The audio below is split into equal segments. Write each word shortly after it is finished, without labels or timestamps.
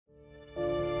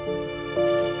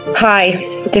Hi,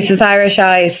 this is Irish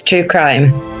Eyes True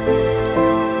Crime.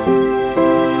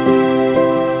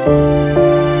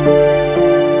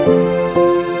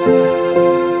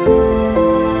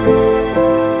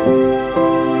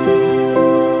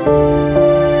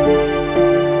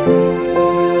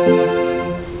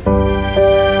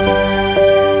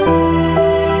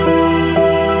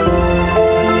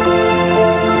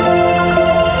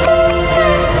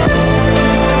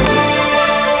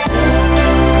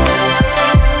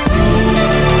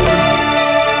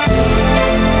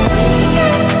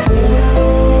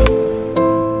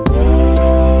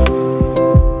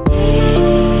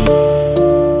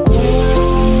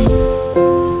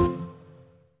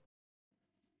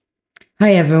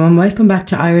 Hi everyone, welcome back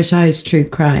to Irish Eyes True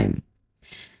Crime.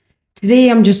 Today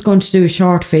I'm just going to do a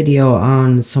short video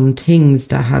on some things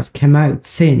that has come out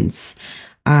since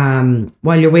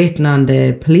while you're waiting on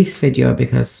the police video,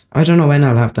 because I don't know when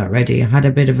I'll have that ready. I had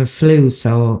a bit of a flu,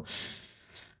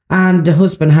 and the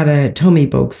husband had a tummy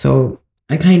bug, so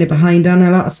I'm kind of behind on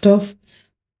a lot of stuff.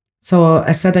 So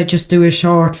I said I'd just do a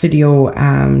short video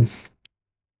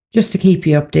just to keep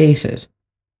you updated.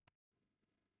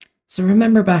 So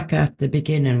remember back at the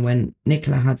beginning when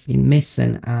Nicola had been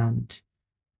missing, and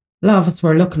a lot of us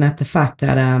were looking at the fact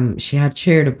that she had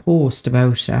shared a post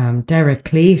about Derek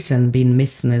Clayton being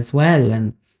missing as well.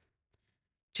 And,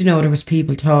 you know, there was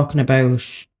people talking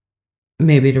about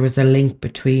maybe there was a link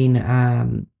between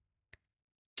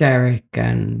Derek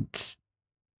and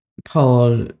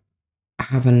Paul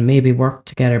having maybe worked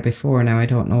together before. Now, I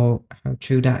don't know how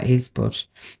true that is, but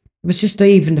it was just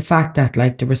even the fact that,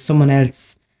 like, there was someone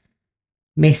else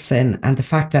missing, and the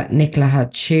fact that Nicola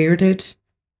had shared it,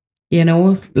 you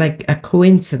know, like a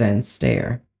coincidence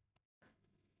there.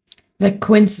 Like,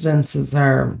 coincidences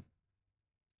are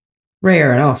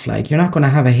rare enough. Like, you're not going to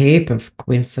have a heap of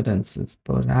coincidences,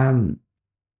 but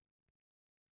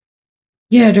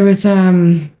yeah, there was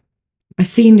I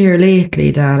seen there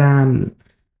lately that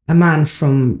a man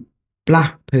from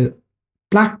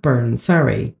Blackburn,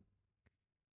 sorry,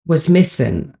 was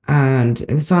missing, and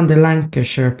it was on the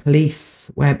Lancashire police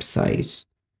website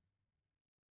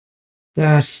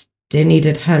that they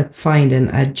needed help finding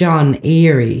a John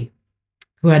Erie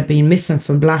who had been missing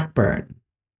from Blackburn.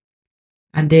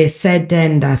 And they said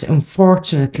then that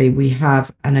unfortunately we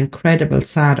have an incredible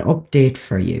sad update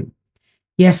for you.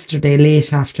 Yesterday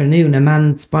late afternoon, a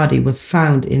man's body was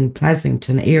found in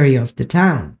Pleasington area of the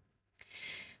town.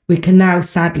 We can now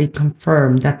sadly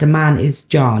confirm that the man is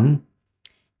John.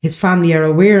 His family are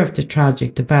aware of the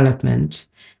tragic development,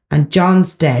 and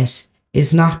John's death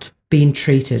is not being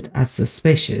treated as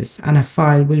suspicious, and a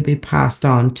file will be passed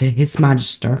on to His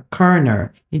Majesty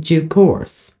Coroner in due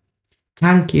course.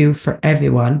 Thank you for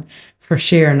everyone for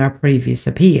sharing our previous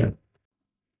appeal.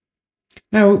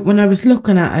 Now, when I was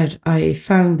looking at it, I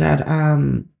found that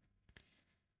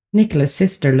Nicola's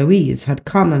sister Louise had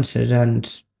commented on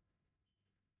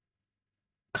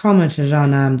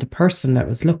the person that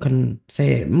was looking,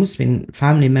 say it must have been a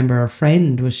family member or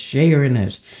friend was sharing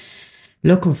it,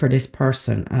 looking for this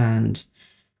person, and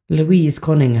Louise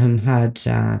Cunningham had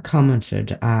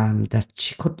commented that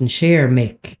she couldn't share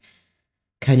Mick.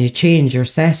 Can you change your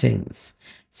settings?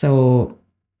 So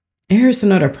here's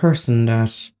another person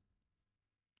that,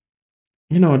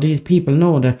 you know, these people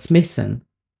know that's missing.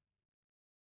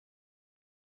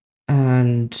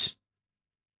 And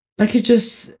like, it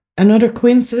just, another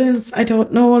coincidence, I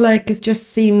don't know, like, it just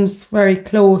seems very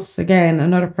close. Again,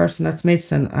 another person that's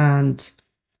missing, and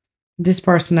this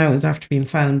person now is after being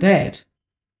found dead.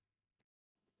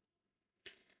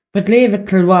 But leave it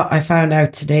till what I found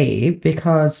out today,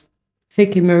 because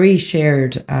Vicky Marie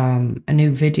shared a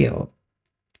new video,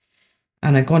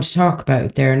 and I'm going to talk about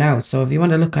it there now. So if you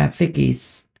want to look at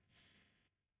Vicky's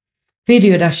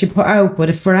video that she put out, but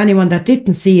if for anyone that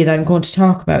didn't see it, I'm going to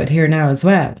talk about it here now as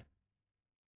well.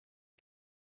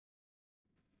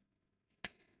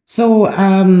 So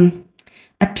a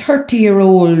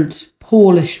 30-year-old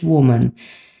Polish woman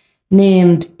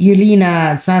named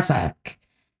Julina Zazak,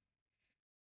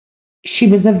 she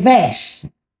was a vet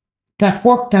that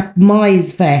worked at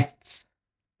Mize Vets,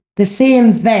 the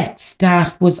same vets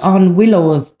that was on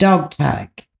Willow's dog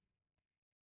tag.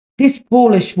 This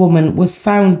Polish woman was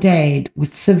found dead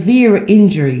with severe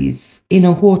injuries in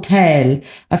a hotel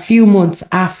a few months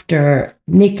after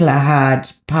Nicola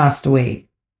had passed away.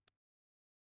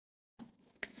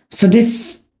 So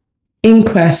this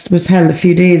inquest was held a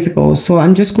few days ago, so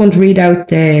I'm just going to read out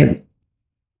the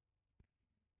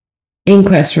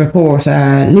inquest report,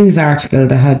 a news article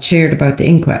that had shared about the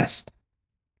inquest.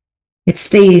 It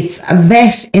states, a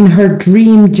vet in her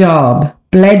dream job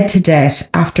bled to death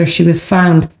after she was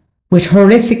found with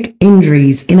horrific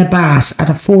injuries in a bath at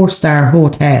a 4-star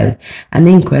hotel, an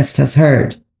inquest has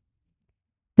heard.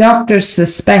 Doctors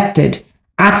suspected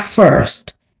at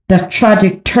first that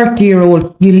tragic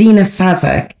 30-year-old Yelena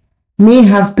Sazak may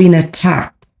have been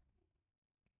attacked,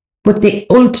 but they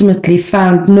ultimately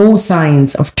found no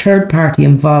signs of third-party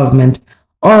involvement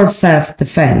or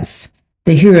self-defence,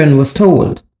 the hearing was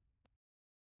told.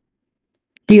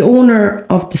 The owner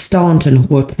of the Staunton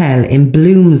Hotel in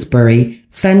Bloomsbury,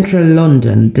 central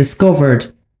London,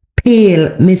 discovered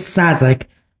pale Miss Sazak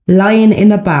lying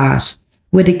in a bath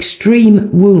with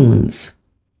extreme wounds.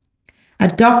 A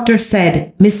doctor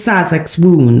said Miss Sazak's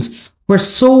wounds were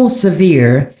so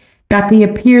severe that they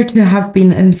appear to have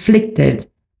been inflicted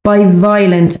by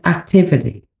violent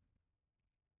activity.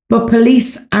 But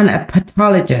police and a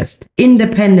pathologist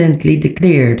independently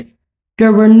declared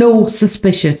there were no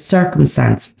suspicious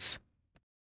circumstances.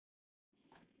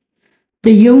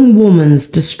 The young woman's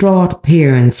distraught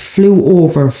parents flew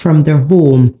over from their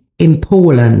home in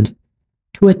Poland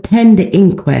to attend the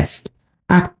inquest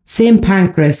at St.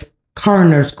 Pancras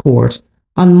Coroner's Court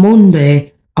on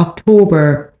Monday,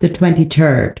 October the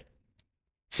 23rd.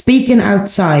 Speaking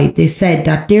outside, they said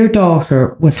that their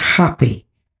daughter was happy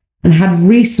and had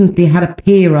recently had a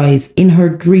pay rise in her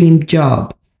dream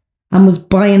job and was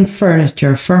buying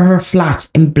furniture for her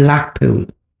flat in Blackpool.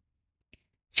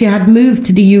 She had moved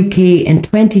to the UK in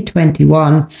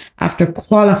 2021 after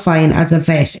qualifying as a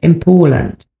vet in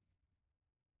Poland.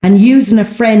 And using a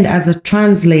friend as a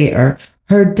translator,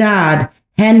 her dad,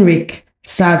 Henrik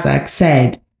Sazak,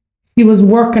 said she was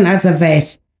working as a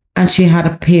vet and she had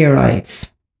a pay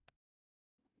rise.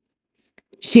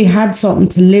 She had something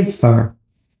to live for.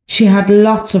 She had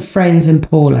lots of friends in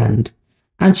Poland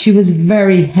and she was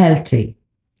very healthy.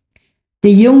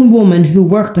 The young woman who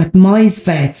worked at Mice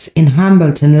Vets in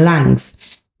Hambleton Lancs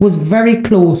was very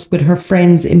close with her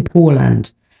friends in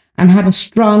Poland and had a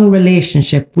strong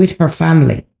relationship with her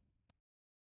family.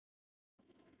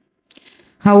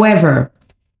 However,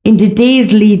 in the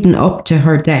days leading up to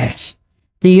her death,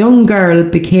 the young girl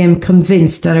became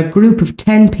convinced that a group of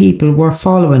 10 people were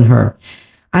following her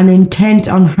and intent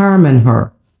on harming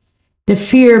her. The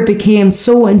fear became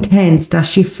so intense that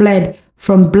she fled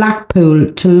from Blackpool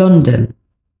to London,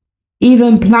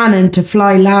 even planning to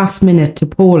fly last minute to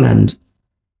Poland,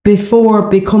 before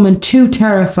becoming too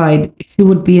terrified she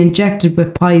would be injected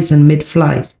with poison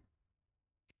mid-flight.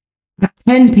 At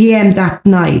 10 p.m. that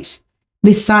night,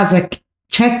 Miss Sazak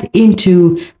checked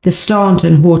into the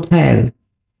Staunton Hotel.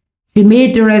 She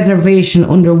made the reservation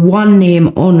under one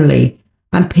name only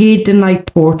and paid the night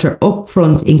porter up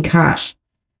front in cash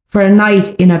for a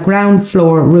night in a ground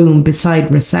floor room beside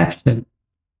reception.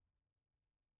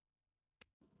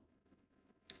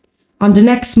 On the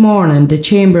next morning, the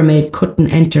chambermaid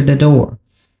couldn't enter the door,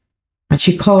 and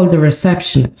she called the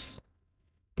receptionist.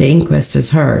 The inquest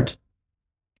is heard.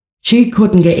 She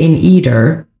couldn't get in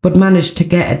either, but managed to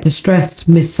get a distressed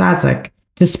Miss Sazak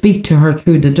to speak to her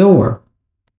through the door.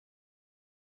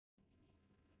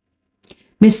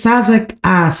 Miss Sazak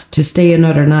asked to stay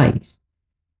another night.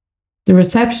 The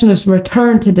receptionist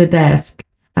returned to the desk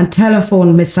and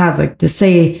telephoned Miss Sazak to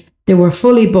say they were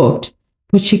fully booked,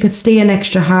 but she could stay an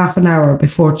extra half an hour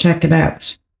before checking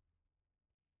out.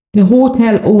 The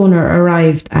hotel owner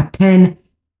arrived at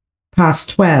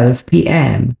 12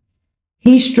 p.m.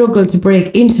 He struggled to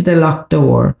break into the locked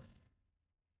door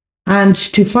and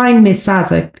to find Miss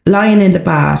Sazak lying in the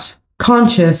bath,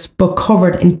 conscious but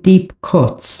covered in deep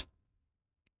cuts.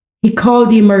 He called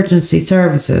the emergency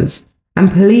services and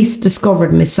police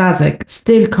discovered Miss Sazak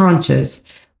still conscious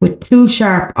with 2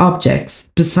 sharp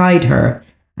objects beside her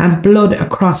and blood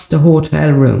across the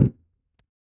hotel room.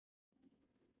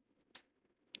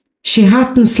 She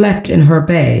hadn't slept in her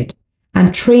bed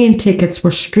and train tickets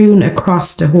were strewn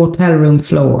across the hotel room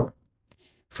floor.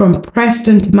 From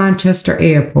Preston to Manchester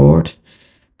Airport,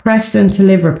 Preston to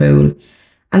Liverpool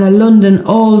and a London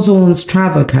All Zones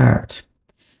travel card,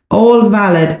 all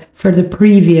valid for the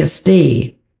previous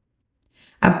day.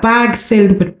 A bag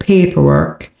filled with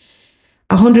paperwork,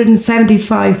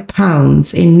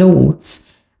 £175 in notes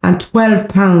and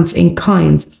 £12 in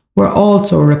coins were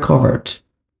also recovered.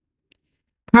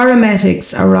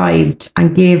 Paramedics arrived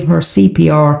and gave her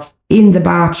CPR in the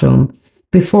bathroom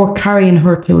before carrying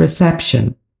her to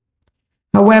reception.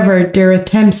 However, their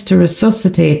attempts to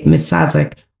resuscitate Miss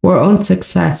Sazak were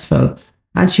unsuccessful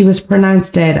and she was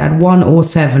pronounced dead at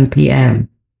 1:07 p.m.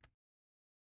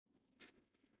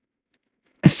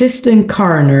 Assistant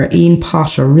Coroner Ian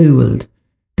Potter ruled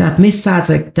that Miss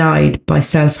Sazak died by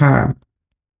self-harm.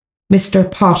 Mr.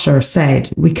 Potter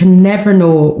said, "We can never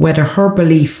know whether her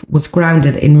belief was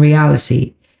grounded in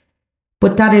reality,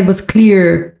 but that it was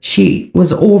clear she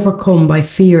was overcome by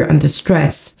fear and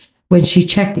distress when she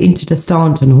checked into the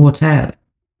Staunton Hotel.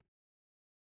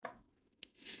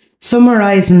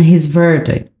 Summarising his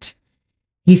verdict,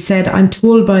 he said, "I'm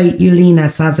told by Julina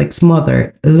Sazek's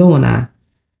mother, Ilona,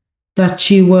 that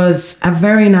she was a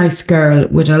very nice girl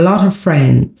with a lot of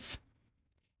friends.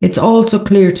 It's also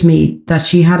clear to me that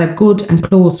she had a good and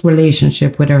close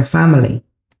relationship with her family."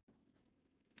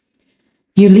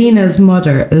 Julina's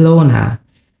mother, Ilona,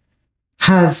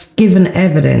 has given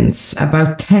evidence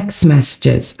about text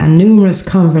messages and numerous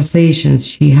conversations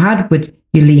she had with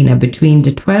Julina between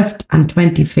the 12th and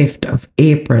 25th of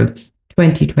April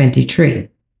 2023.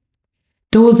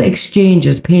 Those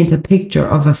exchanges paint a picture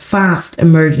of a fast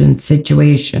emergent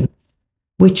situation,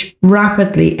 which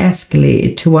rapidly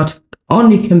escalated to what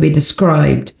only can be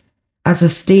described as a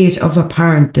state of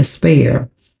apparent despair,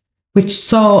 which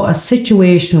saw a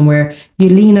situation where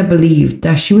Julina believed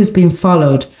that she was being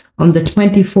followed on the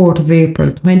 24th of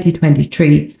April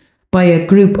 2023 by a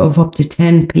group of up to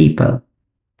 10 people.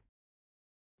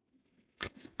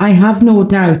 I have no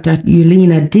doubt that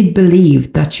Julina did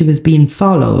believe that she was being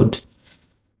followed.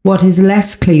 What is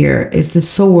less clear is the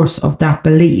source of that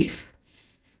belief,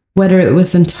 whether it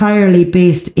was entirely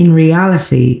based in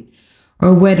reality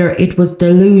or whether it was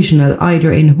delusional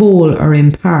either in whole or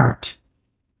in part.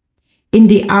 In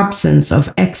the absence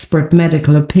of expert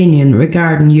medical opinion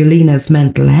regarding Julina's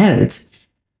mental health,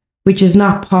 which is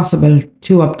not possible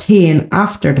to obtain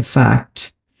after the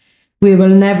fact, we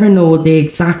will never know the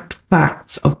exact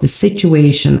facts of the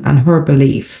situation and her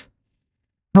belief.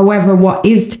 However, what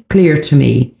is clear to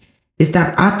me is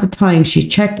that at the time she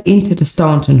checked into the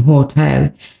Staunton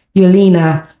Hotel,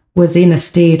 Julina was in a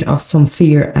state of some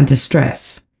fear and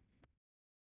distress.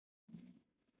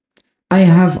 I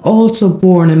have also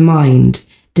borne in mind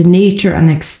the nature and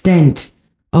extent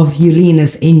of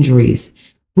Julina's injuries,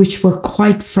 which were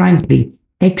quite frankly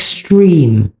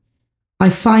extreme. I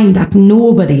find that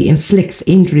nobody inflicts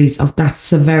injuries of that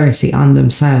severity on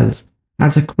themselves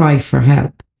as a cry for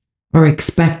help or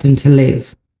expecting to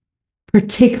live,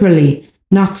 particularly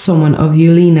not someone of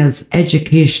Julina's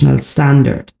educational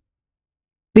standard.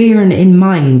 Bearing in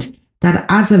mind that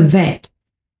as a vet,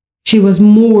 she was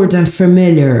more than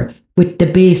familiar with the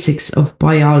basics of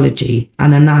biology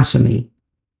and anatomy.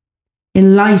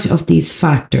 In light of these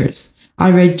factors, I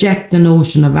reject the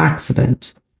notion of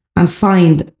accident and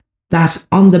find that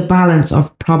on the balance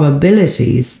of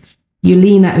probabilities,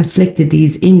 Julina inflicted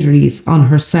these injuries on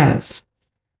herself,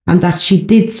 and that she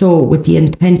did so with the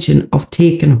intention of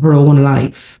taking her own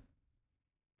life.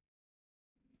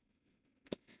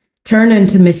 Turning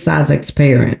to Miss Sazek's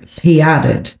parents, he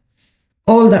added,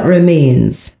 "All that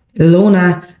remains,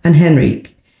 Ilona and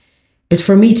Henrik, is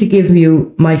for me to give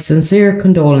you my sincere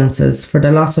condolences for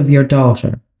the loss of your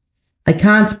daughter. I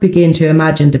can't begin to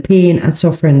imagine the pain and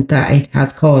suffering that it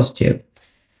has caused you,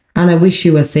 and I wish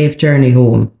you a safe journey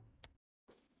home."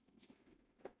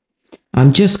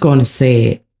 I'm just going to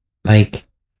say,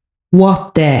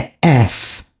 what the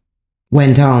F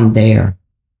went on there?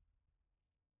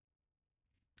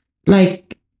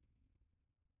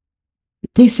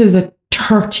 This is a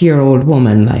 30-year-old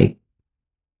woman,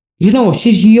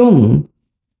 she's young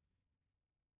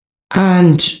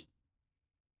and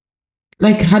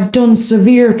had done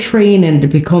severe training to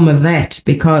become a vet,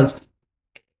 because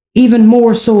even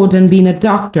more so than being a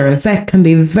doctor, a vet can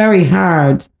be very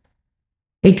hard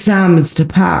exams to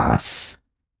pass.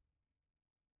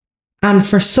 And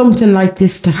for something like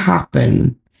this to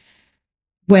happen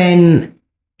when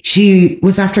she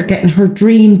was after getting her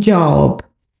dream job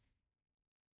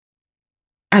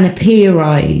and a pay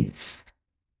rise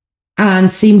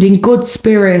and seemed in good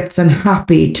spirits and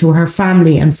happy to her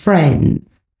family and friends,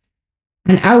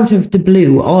 and out of the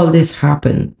blue, all this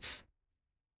happens.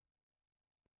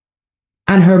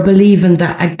 And her believing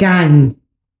that a gang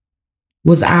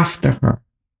was after her.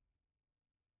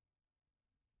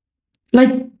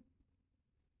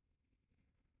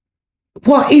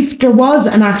 What if there was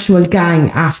an actual gang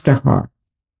after her?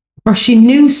 Or she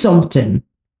knew something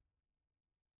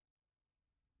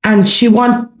and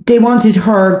they wanted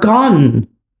her gone?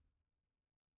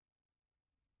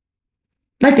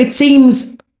 It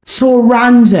seems so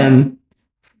random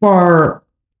for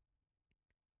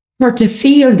her to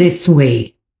feel this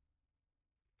way.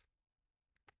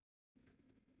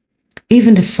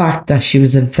 Even the fact that she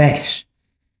was a vet,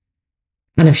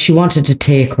 and if she wanted to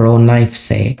take her own life,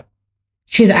 say,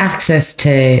 she had access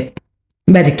to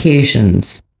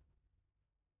medications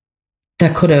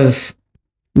that could have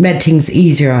made things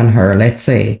easier on her, let's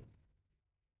say.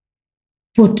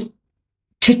 But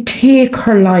to take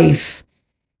her life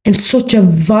in such a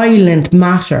violent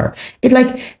matter. It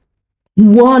like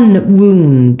one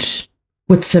wound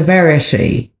with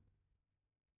severity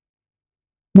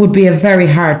would be a very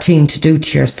hard thing to do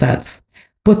to yourself.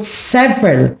 But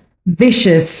several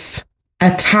vicious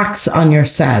attacks on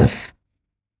yourself,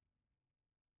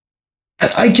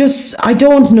 I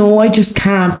don't know. I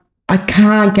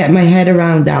can't get my head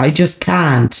around that. I just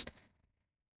can't.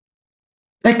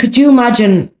 Like, could you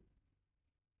imagine,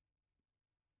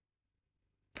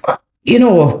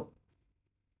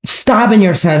 stabbing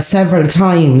yourself several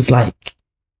times, like,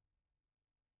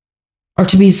 or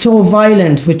to be so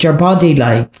violent with your body,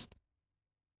 like,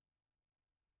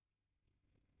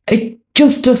 it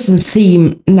just doesn't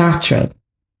seem natural.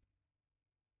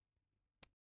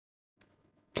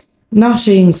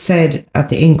 Nothing said at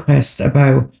the inquest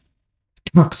about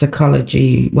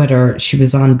toxicology, whether she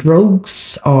was on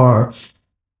drugs or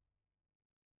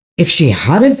if she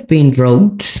had have been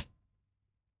drugged.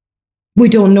 We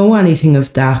don't know anything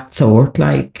of that sort.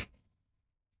 Like,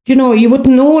 you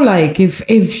wouldn't know, like, if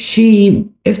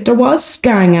there was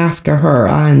gang after her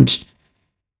and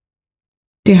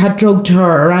they had drugged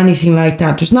her or anything like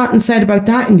that. There's nothing said about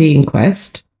that in the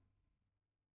inquest.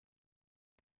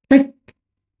 Like,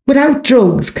 without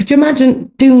drugs, could you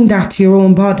imagine doing that to your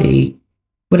own body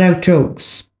without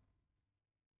drugs?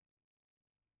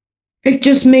 It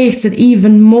just makes it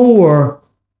even more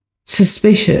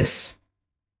suspicious.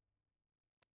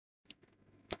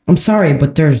 I'm sorry,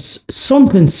 but there's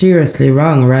something seriously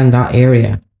wrong around that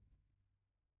area.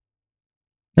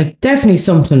 Like, definitely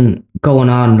something going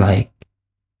on, like,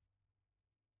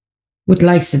 with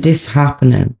likes of this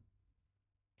happening.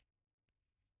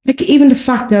 Like, even the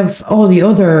fact of all the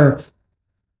other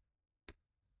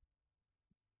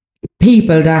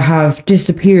people that have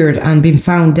disappeared and been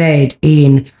found dead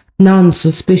in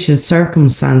non-suspicious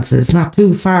circumstances, not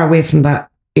too far away from that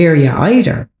area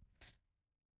either.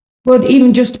 But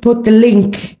even just to put the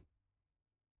link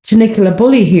to Nicola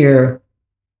Bulley here,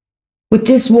 with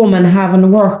this woman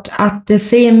having worked at the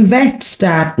same vets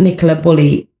that Nicola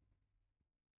Bulley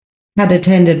had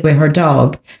attended with her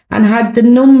dog, and had the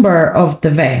number of the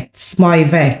vets, my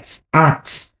vets,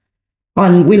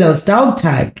 on Willow's dog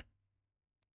tag.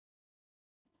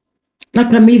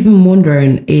 Like, I'm even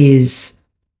wondering, is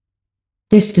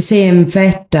this the same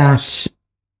vet that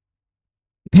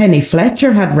Penny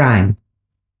Fletcher had rang?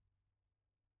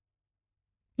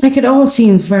 Like, it all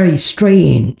seems very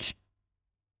strange.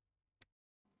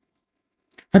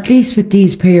 At least with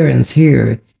these parents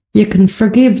here, you can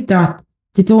forgive that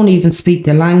they don't even speak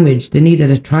the language. They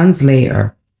needed a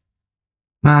translator.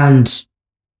 And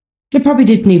they probably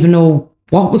didn't even know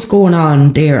what was going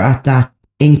on there at that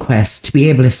inquest to be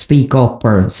able to speak up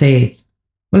or say,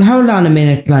 well, hold on a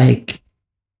minute, like,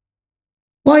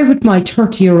 why would my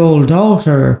 30-year-old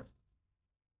daughter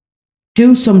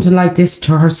do something like this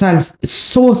to herself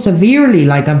so severely,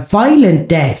 like a violent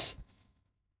death?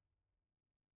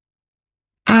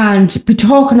 And be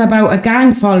talking about a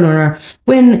gang following her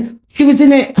when she was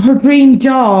in her dream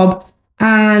job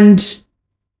and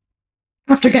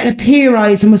after getting a pay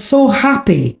rise and was so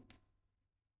happy.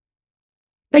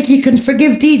 Like, you can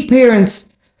forgive these parents,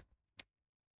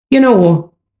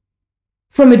 from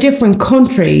a different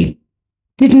country,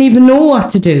 didn't even know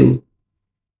what to do.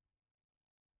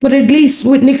 But at least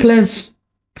with Nicola's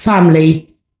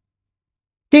family,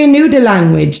 they knew the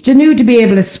language. They knew to be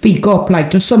able to speak up,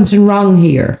 like, there's something wrong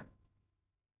here.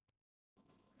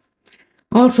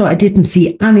 Also, I didn't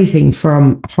see anything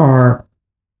from her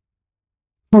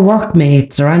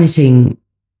workmates or anything,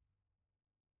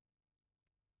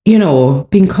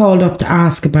 being called up to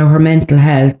ask about her mental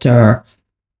health or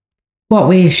what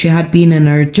way she had been in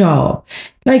her job.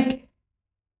 Like,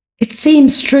 it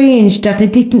seems strange that they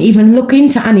didn't even look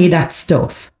into any of that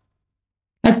stuff.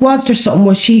 Like, was there something?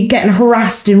 Was she getting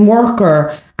harassed in work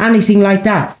or anything like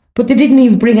that? But they didn't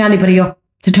even bring anybody up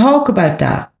to talk about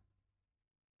that.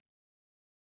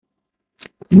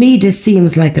 To me, this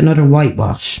seems like another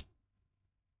whitewash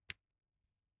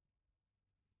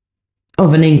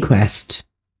of an inquest.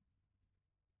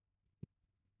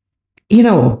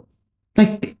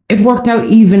 Like, it worked out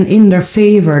even in their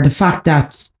favour, the fact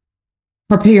that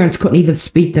her parents couldn't even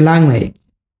speak the language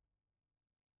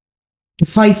to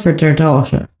fight for their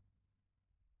daughter.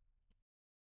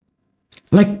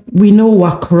 Like, we know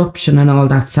what corruption and all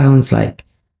that sounds like.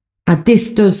 And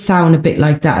this does sound a bit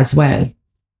like that as well.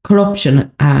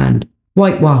 Corruption and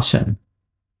whitewashing.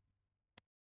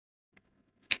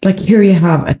 Like, here you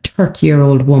have a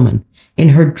 30-year-old woman in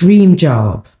her dream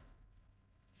job,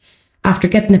 after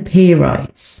getting a pay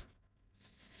rise,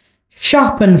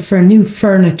 shopping for new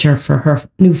furniture for her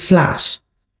new flat,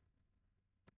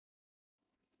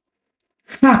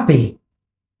 happy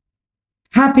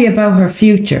about her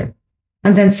future,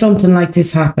 and then something like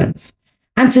this happens.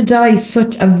 And to die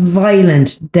such a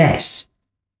violent death.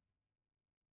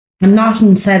 And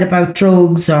nothing said about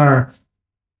drugs or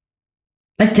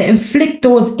like to inflict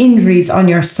those injuries on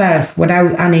yourself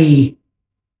without any,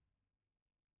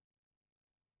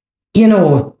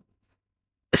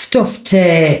 stuff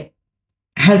to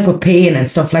help with pain and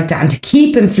stuff like that, and to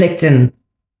keep inflicting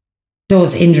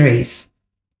those injuries.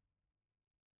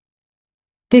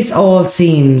 This all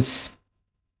seems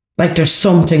like there's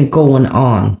something going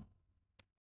on.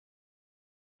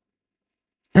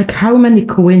 Like, how many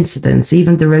coincidences,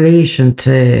 even the relation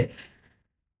to,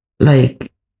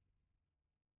 like,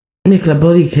 Nicola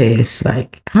Bulley case,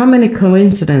 like, how many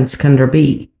coincidences can there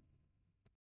be?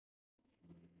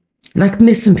 Like,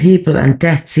 missing people and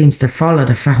death seems to follow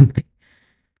the family.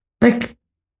 Like,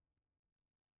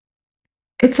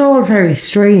 it's all very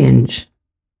strange.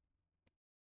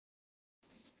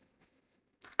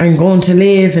 I'm going to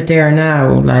leave it there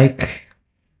now, like,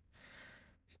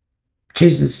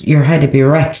 Jesus, your head would be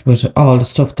wrecked with all the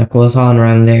stuff that goes on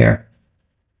around there.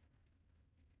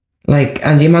 Like,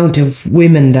 and the amount of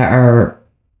women that are,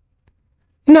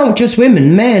 not just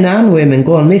women, men and women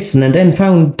going missing and then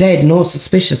found dead, no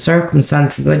suspicious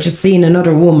circumstances. I just seen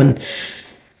another woman,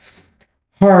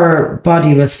 her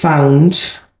body was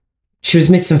found, she was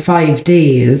missing 5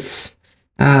 days,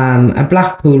 a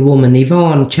Blackpool woman,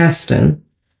 Yvonne Cheston,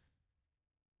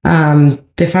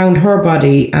 they found her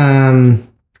body,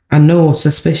 and no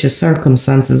suspicious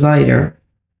circumstances either.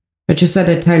 I just said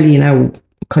I'd tell you now,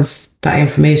 because that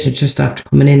information just after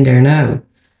coming in there now.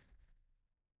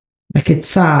 Like, it's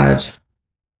sad.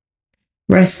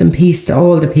 Rest in peace to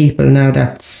all the people now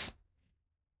that's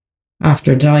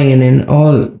after dying in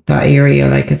all that area.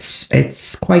 Like,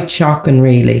 it's quite shocking,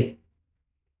 really.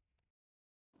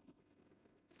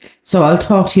 So I'll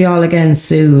talk to you all again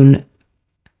soon.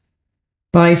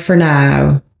 Bye for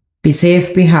now. Be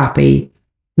safe, be happy.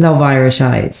 Love, Irish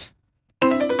Eyes.